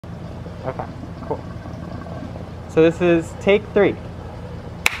Okay, cool. So this is take 3.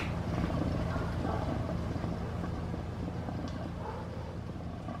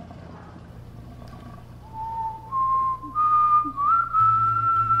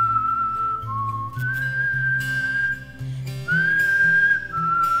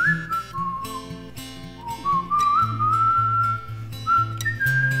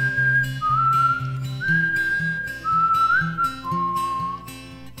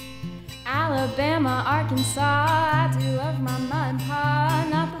 Alabama, Arkansas, I do love my ma and pa,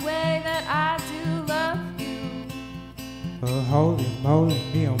 not the way that I do love you. Oh, holy moly,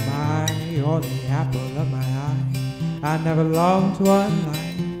 me oh my, you're the apple of my eye. I never loved one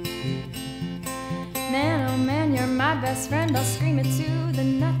like you. Man, oh man, you're my best friend, I'll scream it to the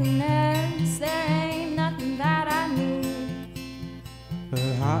nothingness. There ain't nothing that I need.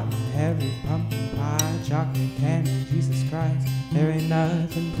 Hot and heavy, pumpkin pie, chocolate candy, Jesus Christ, there ain't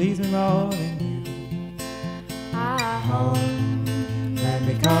nothing please me more than you. Home, let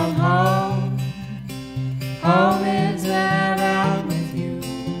me come home. Home is wherever I'm with you.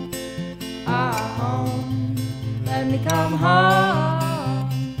 home, let me come home.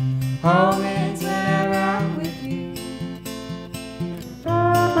 Home is wherever I'm with you.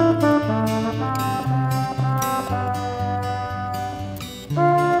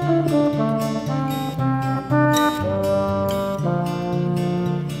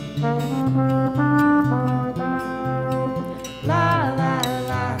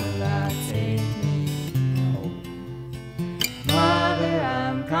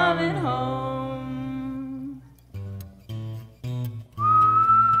 Coming home.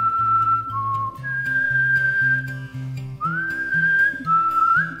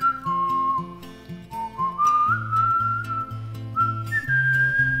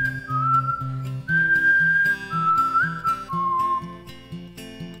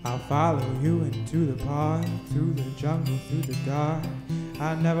 I'll follow you into the park, through the jungle, through the dark.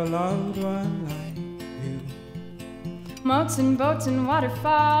 I never loved one like you. Moats and boats and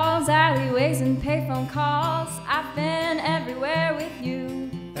waterfalls, alleyways and payphone calls. I've been everywhere with you.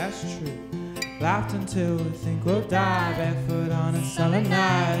 That's true. Laughed until we think we'll die, barefoot on a summer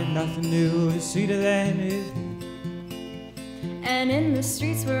night. Nothing new is sweeter than with you. And in the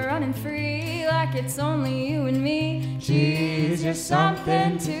streets we're running free, like it's only you and me. Geez, you're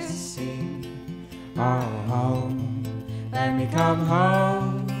something to see. Oh, home, let me come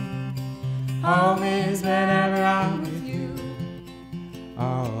home. Home is whenever I'm with you.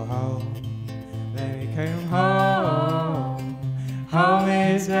 Oh, home, let me come home. Home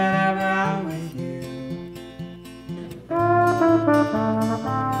is whenever I'm with you.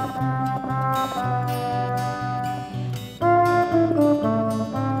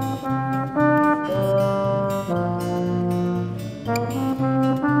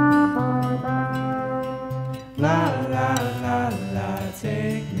 La la la la,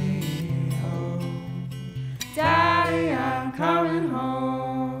 take me home. Daddy, I'm coming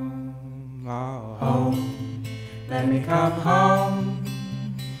home. Oh, home, let me come home.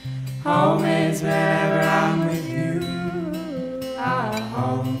 Home is wherever I'm with you.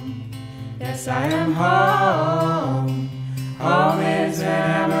 Home, yes I am home. Home is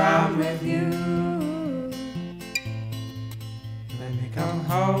wherever I'm with you. Let me come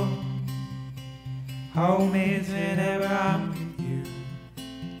home. Home is whenever I'm with you.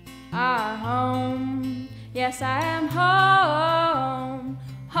 Home, yes I am home.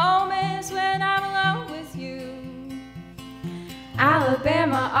 Home is when I'm alone with you.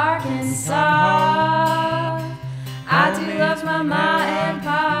 Alabama, Arkansas, I do love my ma and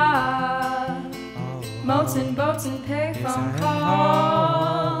pa. Moats and boats and payphone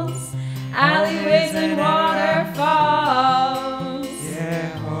calls, alleyways and waterfalls.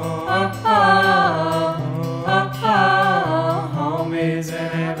 Yeah, Home is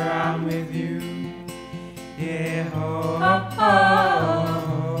whenever I'm with you. Yeah,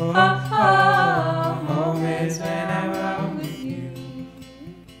 home is whenever I'm with you.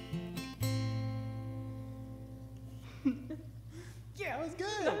 Yeah, it was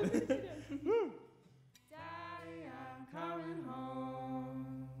good. Daddy, I'm coming home.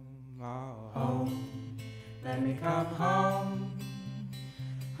 Home, let me come home.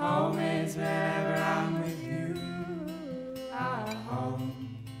 Home is wherever I'm with you. Home,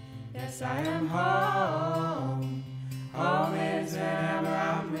 yes I am home.